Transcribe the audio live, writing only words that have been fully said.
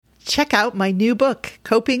Check out my new book,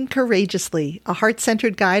 Coping Courageously, a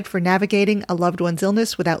heart-centered guide for navigating a loved one's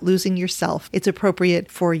illness without losing yourself. It's appropriate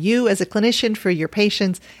for you as a clinician, for your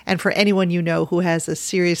patients, and for anyone you know who has a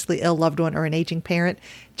seriously ill loved one or an aging parent.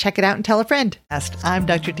 Check it out and tell a friend. I'm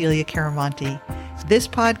Dr. Delia Caramonte. This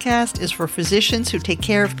podcast is for physicians who take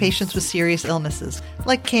care of patients with serious illnesses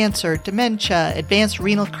like cancer, dementia, advanced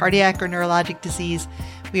renal, cardiac, or neurologic disease.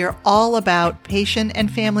 We are all about patient and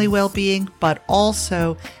family well-being, but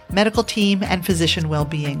also medical team and physician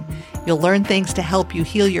well-being. You'll learn things to help you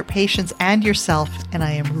heal your patients and yourself, and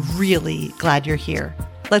I am really glad you're here.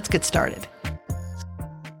 Let's get started.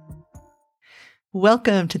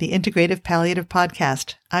 Welcome to the Integrative Palliative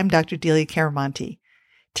Podcast. I'm Dr. Delia Caramonte.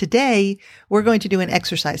 Today, we're going to do an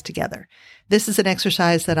exercise together. This is an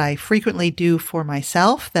exercise that I frequently do for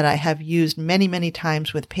myself, that I have used many, many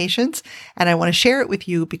times with patients, and I want to share it with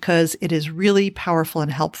you because it is really powerful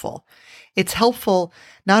and helpful. It's helpful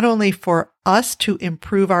not only for us to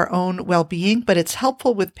improve our own well-being, but it's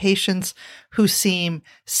helpful with patients who seem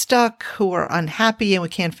stuck, who are unhappy and we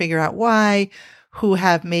can't figure out why, who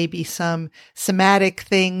have maybe some somatic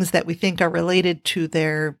things that we think are related to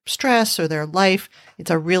their stress or their life.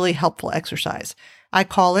 It's a really helpful exercise. I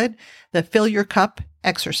call it the Fill Your Cup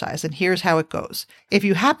exercise, and here's how it goes. If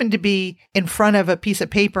you happen to be in front of a piece of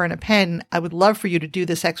paper and a pen, I would love for you to do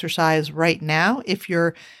this exercise right now. If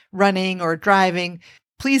you're running or driving,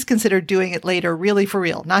 please consider doing it later, really for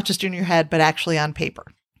real, not just in your head, but actually on paper.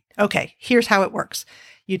 Okay, here's how it works.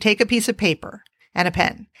 You take a piece of paper and a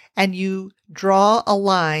pen, and you draw a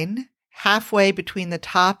line halfway between the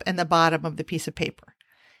top and the bottom of the piece of paper.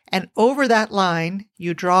 And over that line,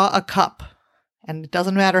 you draw a cup. And it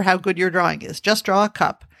doesn't matter how good your drawing is, just draw a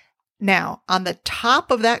cup. Now, on the top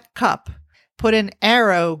of that cup, put an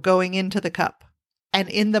arrow going into the cup. And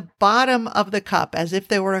in the bottom of the cup, as if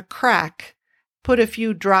there were a crack, put a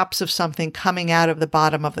few drops of something coming out of the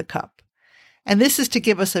bottom of the cup. And this is to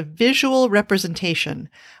give us a visual representation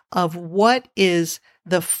of what is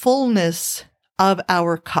the fullness of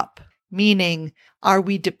our cup, meaning, are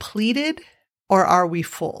we depleted or are we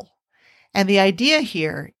full? And the idea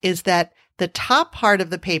here is that the top part of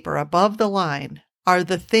the paper above the line are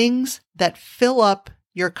the things that fill up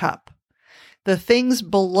your cup. The things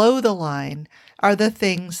below the line are the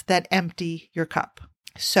things that empty your cup.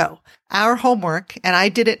 So our homework, and I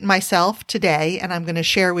did it myself today, and I'm going to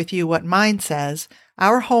share with you what mine says.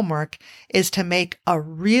 Our homework is to make a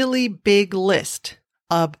really big list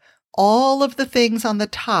of all of the things on the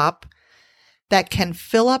top that can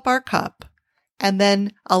fill up our cup, and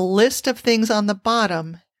then a list of things on the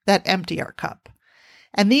bottom that empty our cup.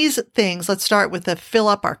 And these things, let's start with the fill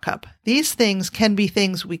up our cup. These things can be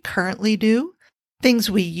things we currently do, things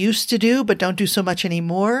we used to do but don't do so much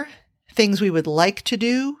anymore, things we would like to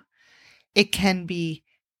do. It can be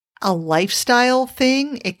a lifestyle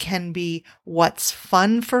thing. It can be what's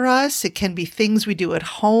fun for us. It can be things we do at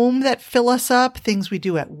home that fill us up, things we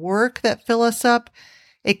do at work that fill us up.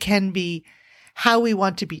 It can be how we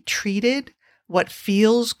want to be treated, what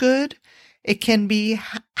feels good. It can be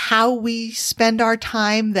how we spend our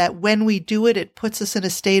time, that when we do it, it puts us in a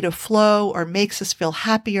state of flow or makes us feel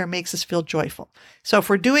happy or makes us feel joyful. So if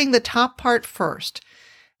we're doing the top part first,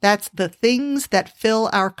 that's the things that fill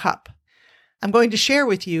our cup. I'm going to share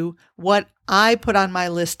with you what I put on my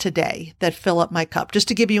list today that fill up my cup, just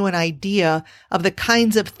to give you an idea of the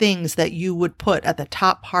kinds of things that you would put at the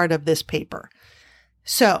top part of this paper.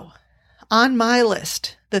 So on my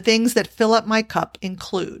list, the things that fill up my cup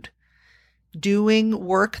include doing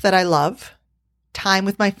work that I love, time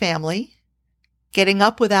with my family, getting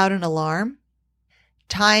up without an alarm,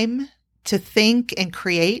 time to think and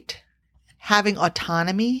create, having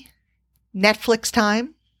autonomy, Netflix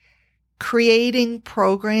time, creating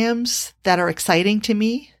programs that are exciting to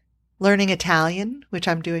me, learning Italian, which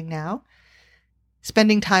I'm doing now,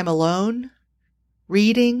 spending time alone,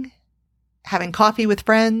 reading, having coffee with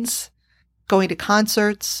friends, going to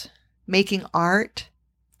concerts, making art,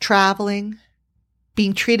 traveling,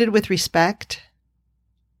 being treated with respect,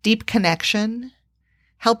 deep connection,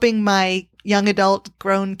 helping my young adult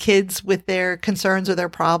grown kids with their concerns or their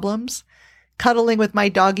problems, cuddling with my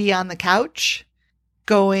doggie on the couch,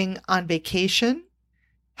 going on vacation,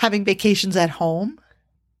 having vacations at home,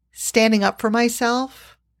 standing up for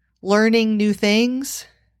myself, learning new things,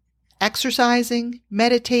 exercising,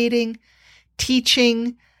 meditating,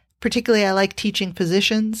 teaching. Particularly, I like teaching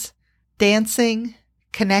physicians, dancing,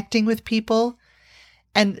 connecting with people.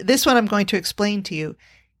 And this one I'm going to explain to you,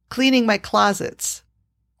 cleaning my closets.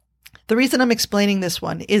 The reason I'm explaining this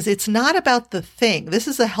one is it's not about the thing. This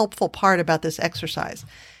is a helpful part about this exercise.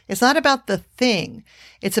 It's not about the thing.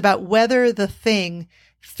 It's about whether the thing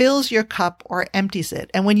fills your cup or empties it.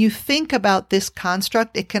 And when you think about this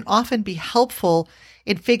construct, it can often be helpful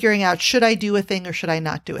in figuring out, should I do a thing or should I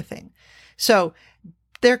not do a thing? So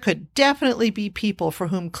there could definitely be people for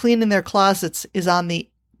whom cleaning their closets is on the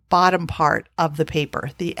bottom part of the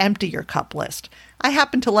paper, the empty your cup list. I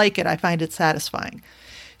happen to like it. I find it satisfying.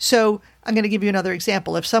 So I'm going to give you another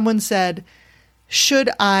example. If someone said, should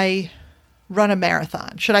I run a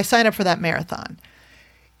marathon? Should I sign up for that marathon?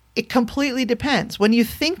 It completely depends. When you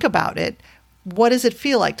think about it, what does it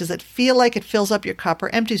feel like? Does it feel like it fills up your cup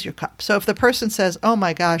or empties your cup? So if the person says, oh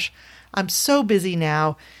my gosh, I'm so busy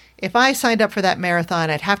now. If I signed up for that marathon,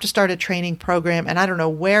 I'd have to start a training program and I don't know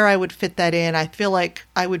where I would fit that in. I feel like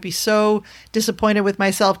I would be so disappointed with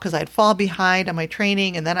myself because I'd fall behind on my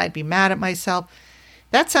training and then I'd be mad at myself.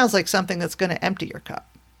 That sounds like something that's going to empty your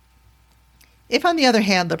cup. If, on the other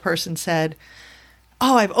hand, the person said,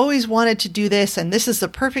 oh, I've always wanted to do this and this is the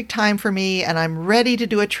perfect time for me and I'm ready to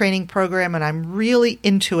do a training program and I'm really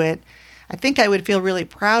into it, I think I would feel really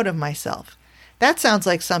proud of myself. That sounds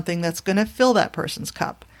like something that's going to fill that person's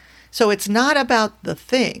cup. So it's not about the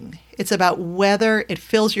thing. It's about whether it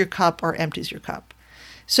fills your cup or empties your cup.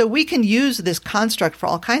 So we can use this construct for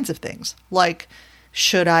all kinds of things, like,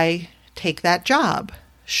 should I take that job?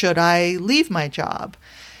 Should I leave my job?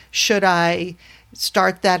 Should I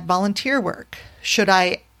start that volunteer work? Should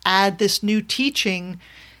I add this new teaching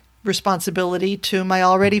responsibility to my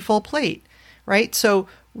already full plate, right? So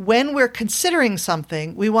when we're considering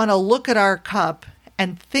something, we want to look at our cup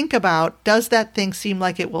and think about, does that thing seem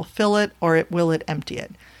like it will fill it or will it empty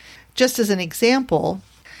it? Just as an example,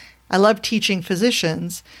 I love teaching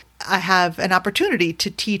physicians. I have an opportunity to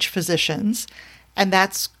teach physicians, and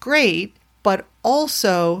that's great, but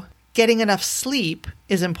also getting enough sleep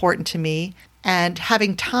is important to me, and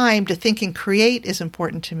having time to think and create is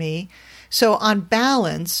important to me. So on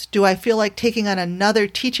balance, do I feel like taking on another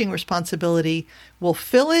teaching responsibility will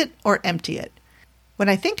fill it or empty it? When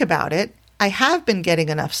I think about it, I have been getting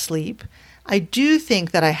enough sleep. I do think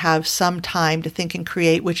that I have some time to think and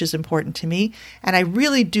create, which is important to me. And I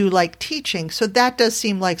really do like teaching. So that does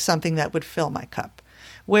seem like something that would fill my cup.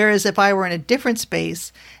 Whereas if I were in a different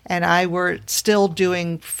space and I were still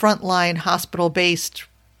doing frontline hospital-based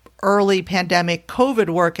early pandemic COVID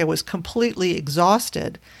work, I was completely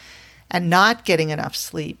exhausted and not getting enough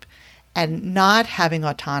sleep and not having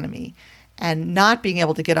autonomy and not being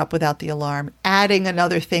able to get up without the alarm, adding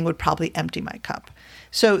another thing would probably empty my cup.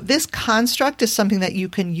 So this construct is something that you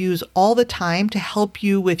can use all the time to help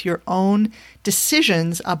you with your own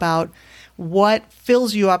decisions about what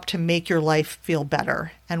fills you up to make your life feel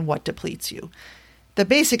better and what depletes you. The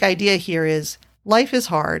basic idea here is life is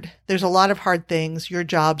hard. There's a lot of hard things. Your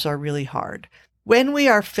jobs are really hard. When we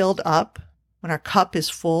are filled up, when our cup is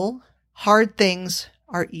full, hard things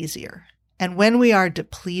are easier. And when we are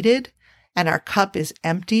depleted and our cup is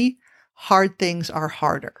empty, hard things are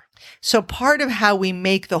harder. So part of how we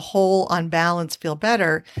make the whole on balance feel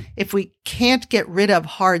better, if we can't get rid of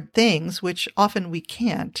hard things, which often we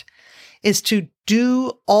can't, is to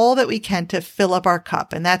do all that we can to fill up our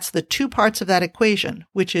cup. And that's the two parts of that equation,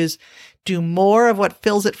 which is do more of what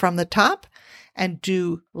fills it from the top and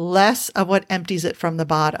do less of what empties it from the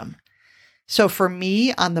bottom. So for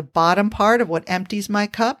me, on the bottom part of what empties my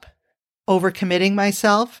cup, overcommitting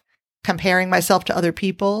myself, comparing myself to other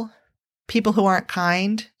people who aren't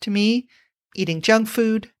kind to me, eating junk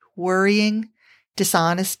food, worrying,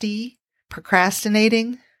 dishonesty,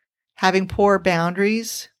 procrastinating, having poor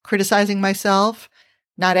boundaries, criticizing myself,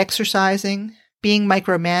 not exercising, being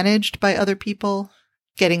micromanaged by other people,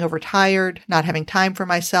 getting overtired, not having time for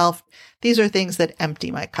myself. These are things that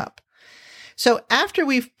empty my cup. So after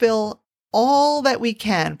we fill all that we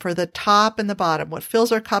can for the top and the bottom, what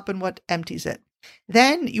fills our cup and what empties it,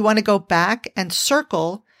 then you want to go back and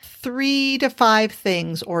circle 3 to 5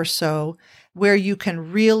 things or so where you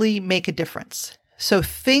can really make a difference. So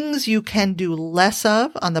things you can do less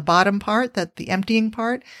of on the bottom part, that's the emptying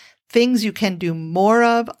part, things you can do more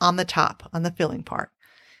of on the top, on the filling part.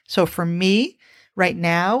 So for me, right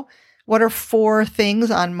now, what are 4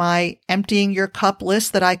 things on my emptying your cup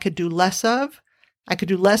list that I could do less of? I could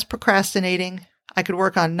do less procrastinating. I could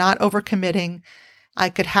work on not overcommitting. I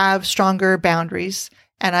could have stronger boundaries,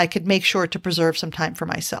 and I could make sure to preserve some time for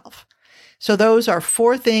myself. So those are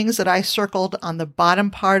 4 things that I circled on the bottom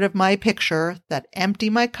part of my picture that empty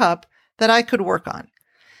my cup that I could work on.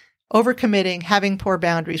 Overcommitting, having poor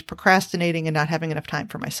boundaries, procrastinating, and not having enough time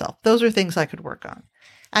for myself. Those are things I could work on.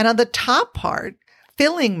 And on the top part,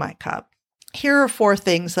 filling my cup, here are 4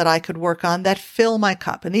 things that I could work on that fill my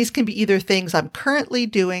cup. And these can be either things I'm currently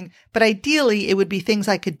doing, but ideally it would be things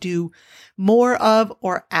I could do more of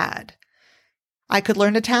or add. I could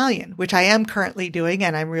learn Italian, which I am currently doing,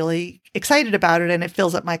 and I'm really excited about it, and it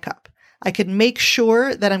fills up my cup. I could make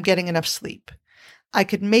sure that I'm getting enough sleep. I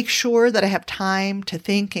could make sure that I have time to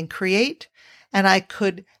think and create, and I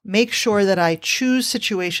could make sure that I choose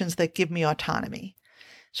situations that give me autonomy.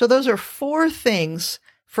 So those are 4 things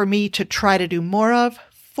for me to try to do more of,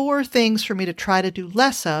 4 things for me to try to do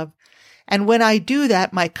less of. And when I do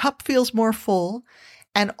that, my cup feels more full,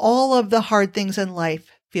 and all of the hard things in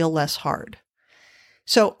life feel less hard.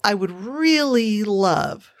 So I would really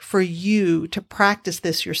love for you to practice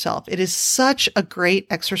this yourself. It is such a great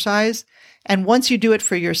exercise. And once you do it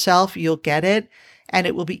for yourself, you'll get it, and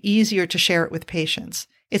it will be easier to share it with patients.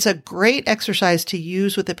 It's a great exercise to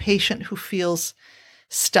use with a patient who feels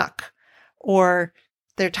stuck, or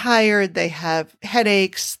they're tired, they have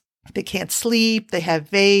headaches, they can't sleep, they have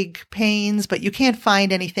vague pains, but you can't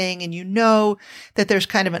find anything, and you know that there's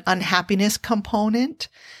kind of an unhappiness component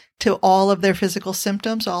to all of their physical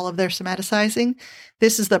symptoms, all of their somaticizing.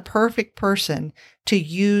 This is the perfect person to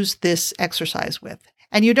use this exercise with.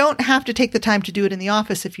 And you don't have to take the time to do it in the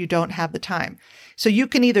office if you don't have the time. So you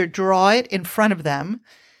can either draw it in front of them,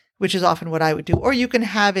 which is often what I would do, or you can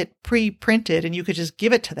have it pre-printed and you could just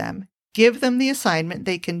give it to them. Give them the assignment.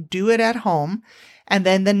 They can do it at home. And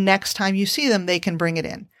then the next time you see them, they can bring it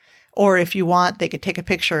in. Or if you want, they could take a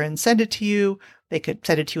picture and send it to you. They could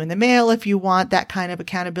send it to you in the mail if you want that kind of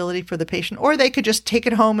accountability for the patient, or they could just take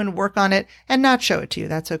it home and work on it and not show it to you.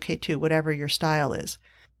 That's okay too, whatever your style is.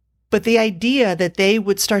 But the idea that they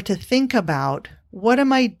would start to think about, what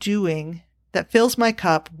am I doing that fills my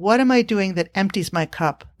cup? What am I doing that empties my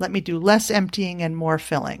cup? Let me do less emptying and more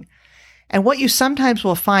filling. And what you sometimes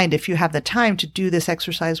will find if you have the time to do this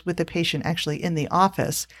exercise with the patient actually in the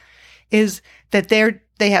office is that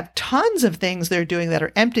they have tons of things they're doing that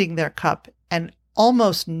are emptying their cup and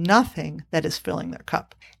almost nothing that is filling their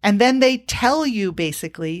cup. And then they tell you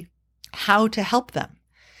basically how to help them.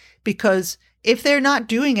 Because if they're not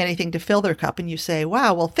doing anything to fill their cup and you say,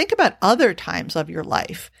 wow, well, think about other times of your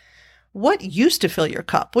life. What used to fill your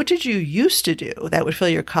cup? What did you used to do that would fill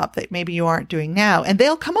your cup that maybe you aren't doing now? And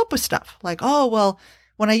they'll come up with stuff like, oh, well,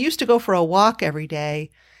 when I used to go for a walk every day,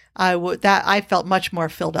 I felt much more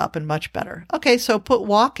filled up and much better. Okay, so put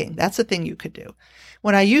walking. That's a thing you could do.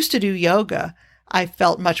 When I used to do yoga, I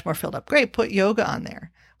felt much more filled up. Great, put yoga on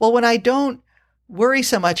there. Well, when I don't worry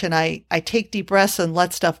so much and I take deep breaths and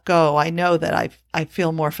let stuff go, I know that I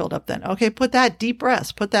feel more filled up then. Okay, put that deep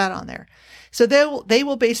breaths, put that on there. So they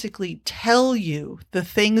will basically tell you the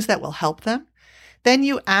things that will help them. Then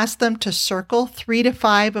you ask them to circle 3 to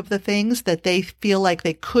 5 of the things that they feel like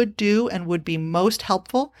they could do and would be most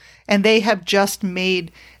helpful. And they have just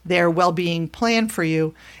made their well-being plan for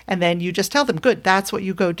you. And then you just tell them, good, that's what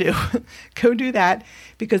you go do. Go do that,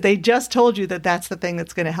 because they just told you that that's the thing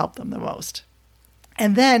that's going to help them the most.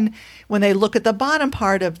 And then when they look at the bottom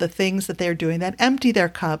part of the things that they're doing that empty their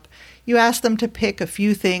cup, you ask them to pick a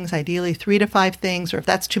few things, ideally 3 to 5 things, or if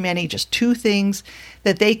that's too many, just 2 things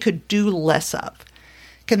that they could do less of.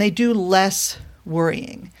 Can they do less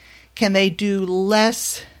worrying? Can they do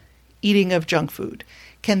less eating of junk food?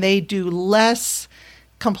 Can they do less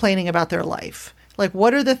complaining about their life? Like,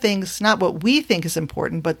 what are the things, not what we think is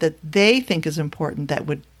important, but that they think is important, that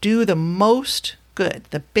would do the most good,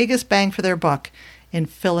 the biggest bang for their buck in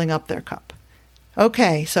filling up their cup?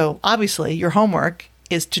 Okay, so obviously your homework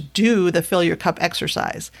is to do the fill your cup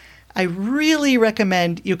exercise. I really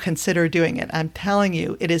recommend you consider doing it. I'm telling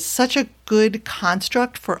you, it is such a good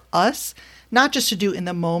construct for us, not just to do in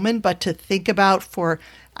the moment, but to think about for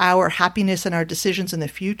our happiness and our decisions in the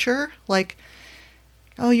future. Like,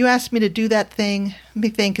 oh, you asked me to do that thing. Let me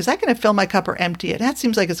think, is that going to fill my cup or empty it? That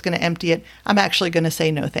seems like it's going to empty it. I'm actually going to say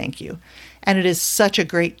no, thank you. And it is such a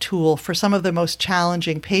great tool for some of the most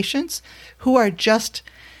challenging patients who are just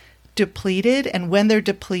depleted. And when they're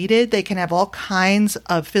depleted, they can have all kinds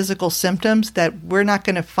of physical symptoms that we're not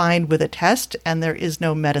going to find with a test, and there is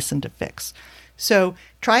no medicine to fix. So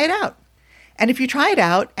try it out. And if you try it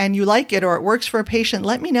out and you like it or it works for a patient,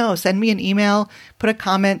 let me know. Send me an email, put a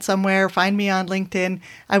comment somewhere, find me on LinkedIn.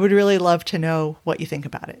 I would really love to know what you think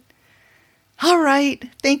about it. All right.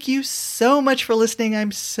 Thank you so much for listening.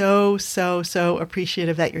 I'm so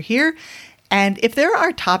appreciative that you're here. And if there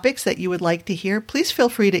are topics that you would like to hear, please feel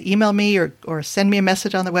free to email me or send me a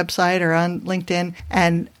message on the website or on LinkedIn,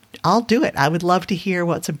 and I'll do it. I would love to hear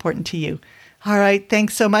what's important to you. All right.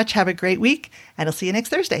 Thanks so much. Have a great week, and I'll see you next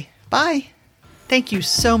Thursday. Bye. Thank you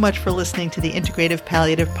so much for listening to the Integrative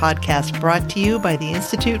Palliative Podcast, brought to you by the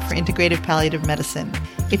Institute for Integrative Palliative Medicine.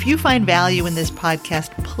 If you find value in this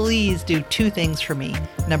podcast, please do 2 things for me.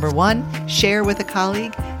 Number 1, share with a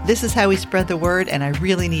colleague. This is how we spread the word, and I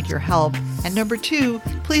really need your help. And number 2,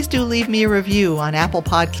 please do leave me a review on Apple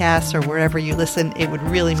Podcasts or wherever you listen. It would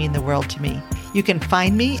really mean the world to me. You can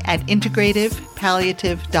find me at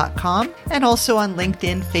integrativepalliative.com and also on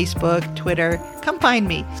LinkedIn, Facebook, Twitter. Come find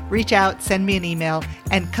me, reach out, send me an email,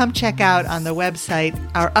 and come check out on the website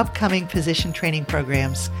our upcoming physician training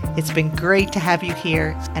programs. It's been great to have you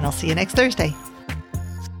here, and I'll see you next Thursday.